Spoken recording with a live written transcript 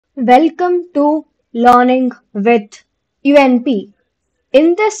Welcome to Learning with UNP.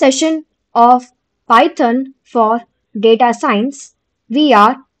 In this session of Python for data science, we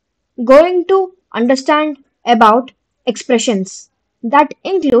are going to understand about expressions. That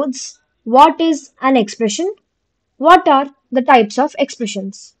includes what is an expression, what are the types of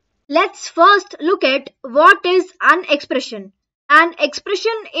expressions. Let's first look at what is an expression. An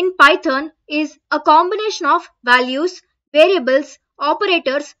expression in Python is a combination of values, variables,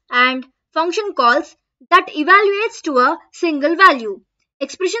 operators, and function calls that evaluates to a single value.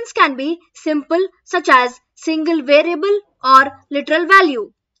 Expressions can be simple, such as single variable or literal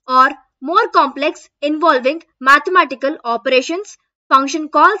value, or more complex, involving mathematical operations, function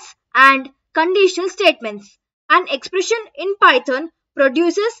calls, and conditional statements. An expression in Python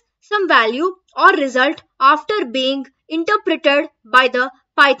produces some value or result after being interpreted by the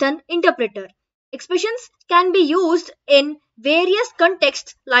Python interpreter. Expressions can be used in various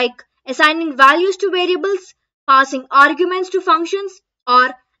contexts like assigning values to variables, passing arguments to functions, or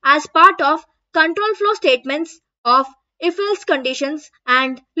as part of control flow statements of if-else conditions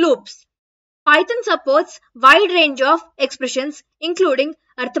and loops. Python supports wide range of expressions including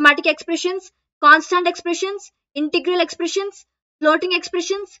arithmetic expressions, constant expressions, integral expressions, floating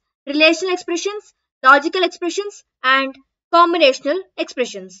expressions, relational expressions, logical expressions, and combinational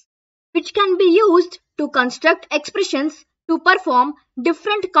expressions, which can be used to construct expressions to perform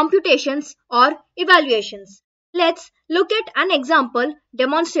different computations or evaluations. Let's look at an example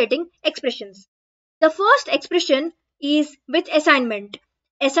demonstrating expressions. The first expression is with assignment.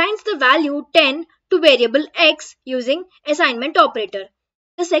 Assigns the value 10 to variable x using assignment operator.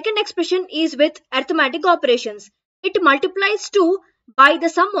 The second expression is with arithmetic operations. It multiplies 2 by the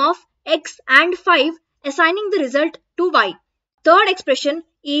sum of x and 5, assigning the result to y. Third expression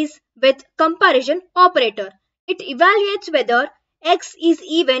is with comparison operator. It evaluates whether x is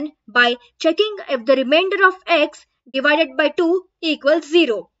even by checking if the remainder of x divided by 2 equals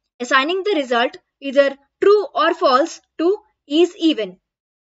 0, assigning the result either true or false to is even.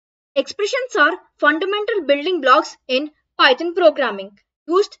 Expressions are fundamental building blocks in Python programming,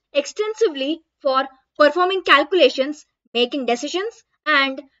 used extensively for performing calculations, making decisions,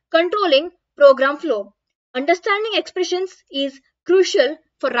 and controlling program flow. Understanding expressions is crucial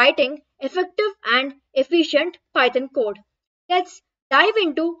for writing effective and efficient Python code. Let's dive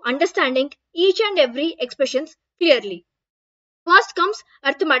into understanding each and every expressions clearly. First comes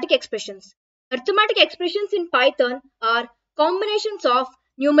arithmetic expressions. Arithmetic expressions in Python are combinations of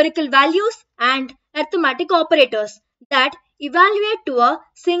numerical values and arithmetic operators that evaluate to a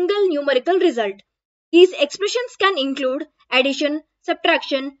single numerical result. These expressions can include addition,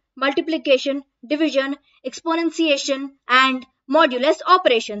 subtraction, multiplication, division, exponentiation, and modulus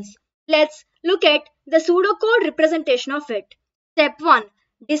operations. Let's look at the pseudocode representation of it. Step 1.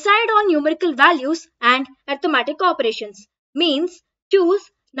 Decide on numerical values and arithmetic operations. Means choose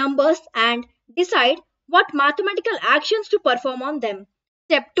numbers and decide what mathematical actions to perform on them.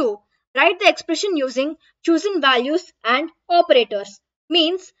 Step 2. Write the expression using chosen values and operators.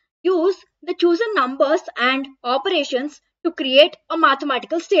 Means use the chosen numbers and operations to create a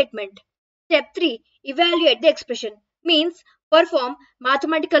mathematical statement. Step 3. Evaluate the expression. Means perform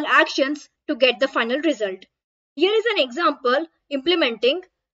mathematical actions to get the final result. Here is an example implementing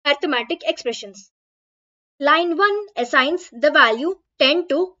arithmetic expressions. Line 1 assigns the value 10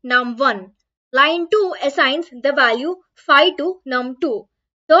 to num1. Line 2 assigns the value 5 to num2.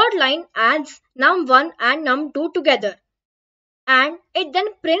 Third line adds num1 and num2 together. And it then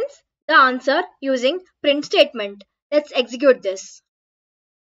prints the answer using print statement. Let's execute this.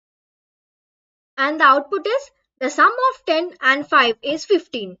 And the output is the sum of 10 and 5 is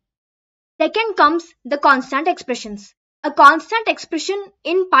 15. Second comes the constant expressions. A constant expression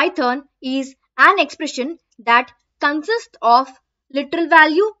in Python is an expression that consists of literal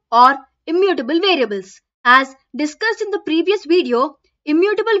value or immutable variables. As discussed in the previous video,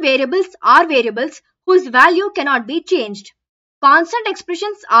 immutable variables are variables whose value cannot be changed. Constant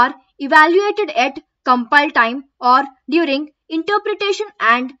expressions are evaluated at compile time or during interpretation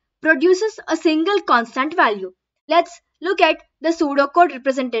and produces a single constant value. Let's look at the pseudocode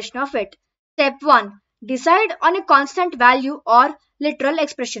representation of it. Step 1. Decide on a constant value or literal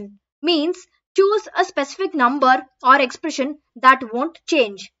expression. Means choose a specific number or expression that won't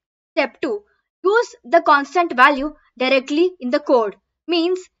change. Step 2. Use the constant value directly in the code.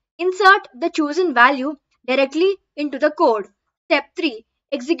 Means insert the chosen value directly into the code. Step 3.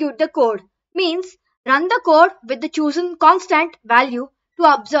 Execute the code. Means run the code with the chosen constant value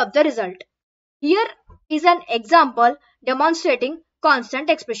to observe the result. Here is an example demonstrating constant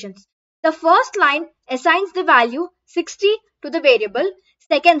expressions. The first line assigns the value 60 to the variable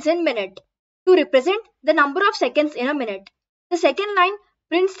seconds in minute to represent the number of seconds in a minute. The second line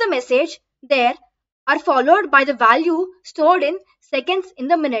prints the message there are followed by the value stored in seconds in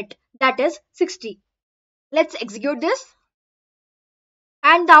the minute, that is 60. Let's execute this.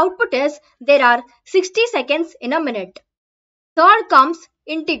 And the output is there are 60 seconds in a minute. Third comes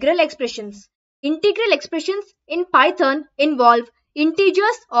integral expressions. Integral expressions in Python involve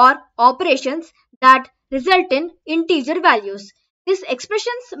integers or operations that result in integer values. These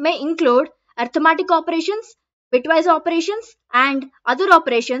expressions may include arithmetic operations, bitwise operations, and other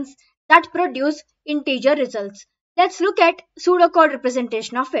operations that produce integer results. Let's look at pseudocode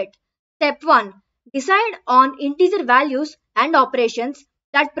representation of it. Step 1. Decide on integer values and operations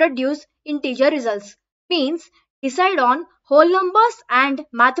that produce integer results. Means decide on whole numbers and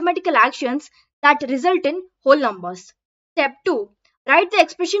mathematical actions that result in whole numbers. Step 2. Write the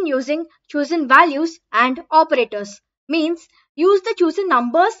expression using chosen values and operators. Means use the chosen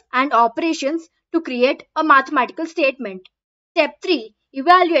numbers and operations to create a mathematical statement. Step 3.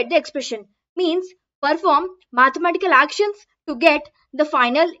 Evaluate the expression. Means perform mathematical actions to get the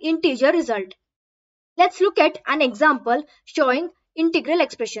final integer result. Let's look at an example showing integral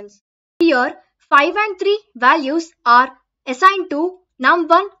expressions. Here, 5 and 3 values are assigned to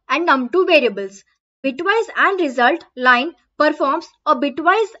num1 and num2 variables. Bitwise and result line performs a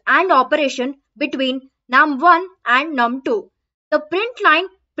bitwise AND operation between num1 and num2. The print line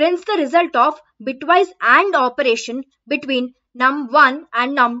prints the result of bitwise AND operation between num1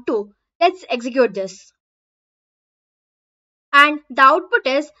 and num2. Let's execute this. And the output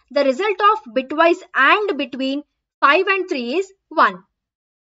is the result of bitwise AND between 5 and 3 is 1.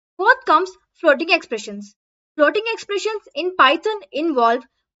 Fourth comes floating expressions. Floating expressions in Python involve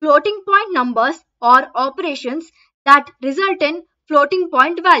floating point numbers or operations that result in floating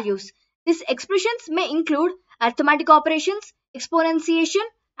point values. These expressions may include arithmetic operations, exponentiation,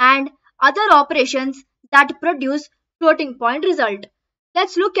 and other operations that produce floating point result.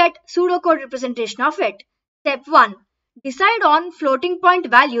 Let's look at pseudocode representation of it. Step 1. Decide on floating point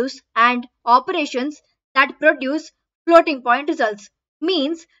values and operations that produce floating point results.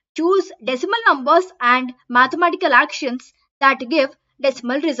 Means choose decimal numbers and mathematical actions that give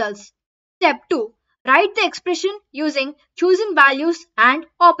decimal results. Step 2. Write the expression using chosen values and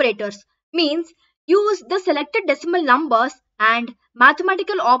operators. Means use the selected decimal numbers and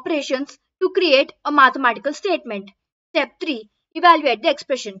mathematical operations to create a mathematical statement. Step 3. Evaluate the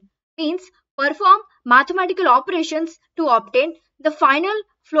expression. Means perform mathematical operations to obtain the final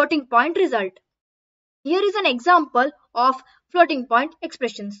floating point result. Here is an example of floating point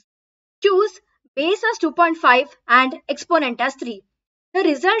expressions. Choose base as 2.5 and exponent as 3. The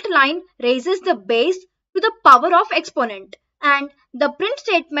result line raises the base to the power of exponent, and the print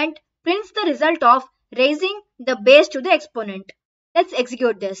statement prints the result of raising the base to the exponent. Let's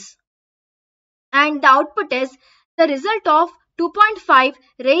execute this. And the output is the result of 2.5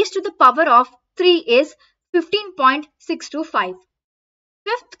 raised to the power of 3 is 15.625.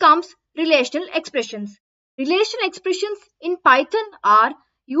 Fifth comes relational expressions. Relational expressions in Python are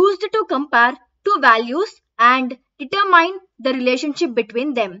used to compare two values and determine the relationship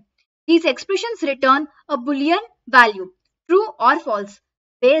between them. These expressions return a Boolean value, true or false,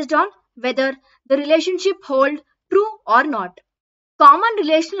 based on whether the relationship holds true or not. Common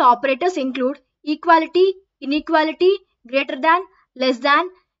relational operators include equality, inequality, greater than, less than,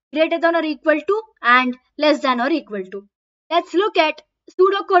 greater than or equal to, and less than or equal to. Let's look at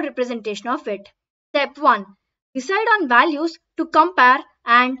pseudocode representation of it. Step 1. Decide on values to compare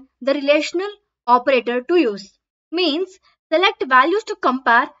and the relational operator to use. Means select values to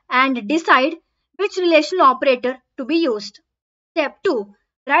compare and decide which relational operator to be used. Step 2.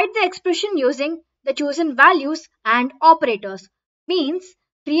 Write the expression using the chosen values and operators. Means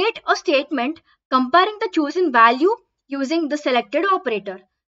create a statement comparing the chosen value using the selected operator.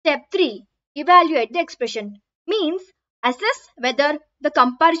 Step 3. Evaluate the expression. Means assess whether the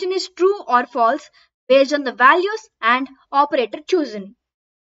comparison is true or false based on the values and operator chosen.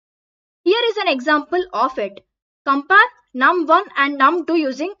 Here is an example of it. Compare num1 and num2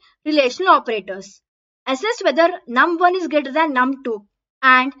 using relational operators. Assess whether num1 is greater than num2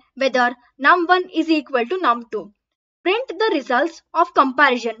 and whether num1 is equal to num2. Print the results of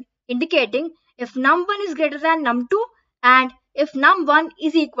comparison indicating if num1 is greater than num2 and if num1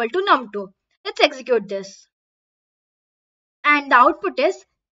 is equal to num2. Let's execute this. And the output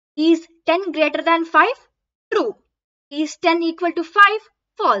is 10 greater than 5? True. Is 10 equal to 5?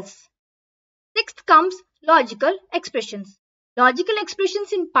 False. Sixth comes logical expressions. Logical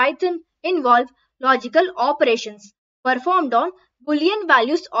expressions in Python involve logical operations performed on Boolean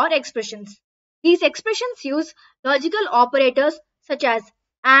values or expressions. These expressions use logical operators such as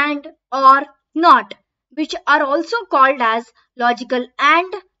and, or, not, which are also called as logical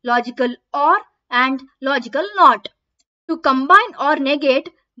and, logical or, and logical not, to combine or negate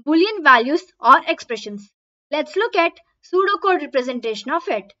Boolean values or expressions. Let's look at pseudocode representation of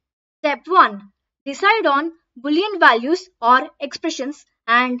it. Step 1. Decide on Boolean values or expressions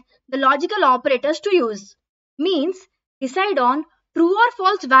and the logical operators to use. Means decide on true or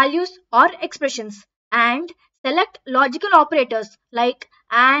false values or expressions and select logical operators like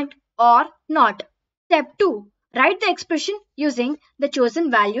and, or, not. Step 2. Write the expression using the chosen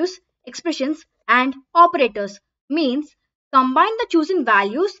values, expressions, and operators. Means combine the chosen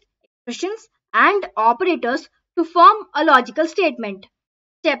values, expressions, and operators to form a logical statement.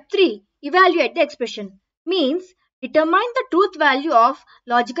 Step 3. Evaluate the expression. Means determine the truth value of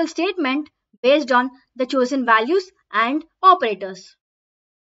logical statement based on the chosen values and operators.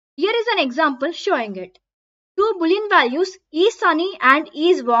 Here is an example showing it. Two Boolean values is sunny and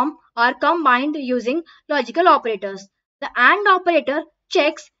is warm are combined using logical operators. The AND operator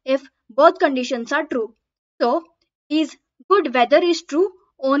checks if both conditions are true. So, is good weather is true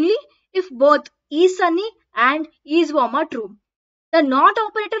only if both is sunny and is warm are true. The NOT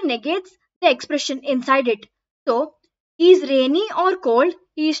operator negates the expression inside it. So, is rainy or cold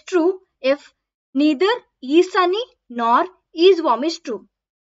is true if neither is sunny nor is warm is true.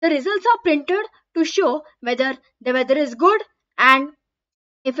 The results are printed to show whether the weather is good and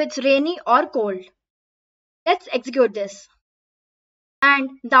if it's rainy or cold. Let's execute this. And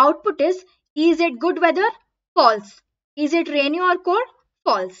the output is it good weather? False. Is it rainy or cold?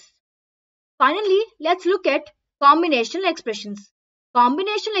 False. Finally, let's look at combinational expressions.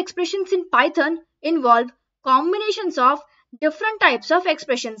 Combinational expressions in Python involve combinations of different types of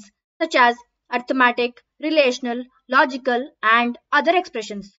expressions such as arithmetic, relational, logical, and other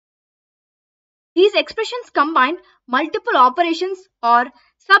expressions. These expressions combine multiple operations or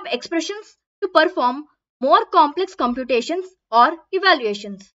sub-expressions to perform more complex computations or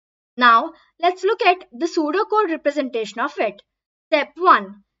evaluations. Now, let's look at the pseudocode representation of it. Step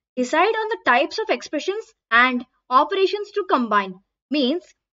 1. Decide on the types of expressions and operations to combine. Means,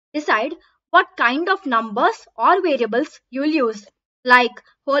 decide what kind of numbers or variables you will use, like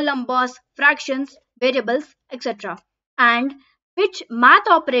whole numbers, fractions, variables, etc. And which math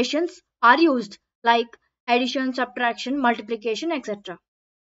operations are used, like addition, subtraction, multiplication, etc.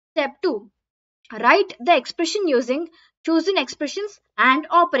 Step 2. Write the expression using chosen expressions and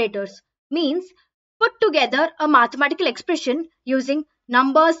operators. Means put together a mathematical expression using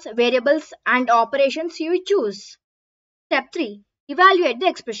numbers, variables, and operations you choose. Step 3. Evaluate the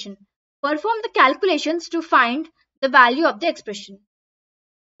expression. Perform the calculations to find the value of the expression.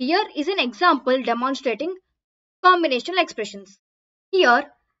 Here is an example demonstrating combinational expressions. Here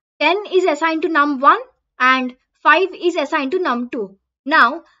 10 is assigned to num1 and 5 is assigned to num2.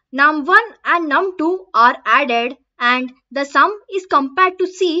 Now num1 and num2 are added and the sum is compared to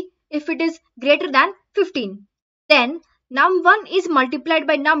see if it is greater than 15. Then num1 is multiplied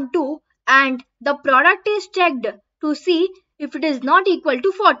by num2 and the product is checked to see if it is not equal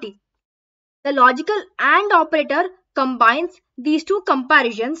to 40. The logical AND operator combines these two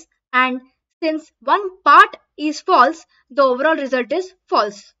comparisons, and since one part is false, the overall result is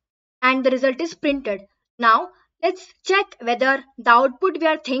false and the result is printed. Now let's check whether the output we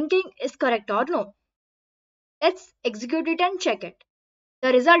are thinking is correct or no. Let's execute it and check it.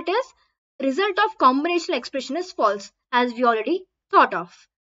 The result of combinational expression is false, as we already thought of.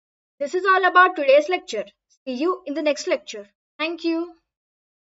 This is all about today's lecture. See you in the next lecture. Thank you.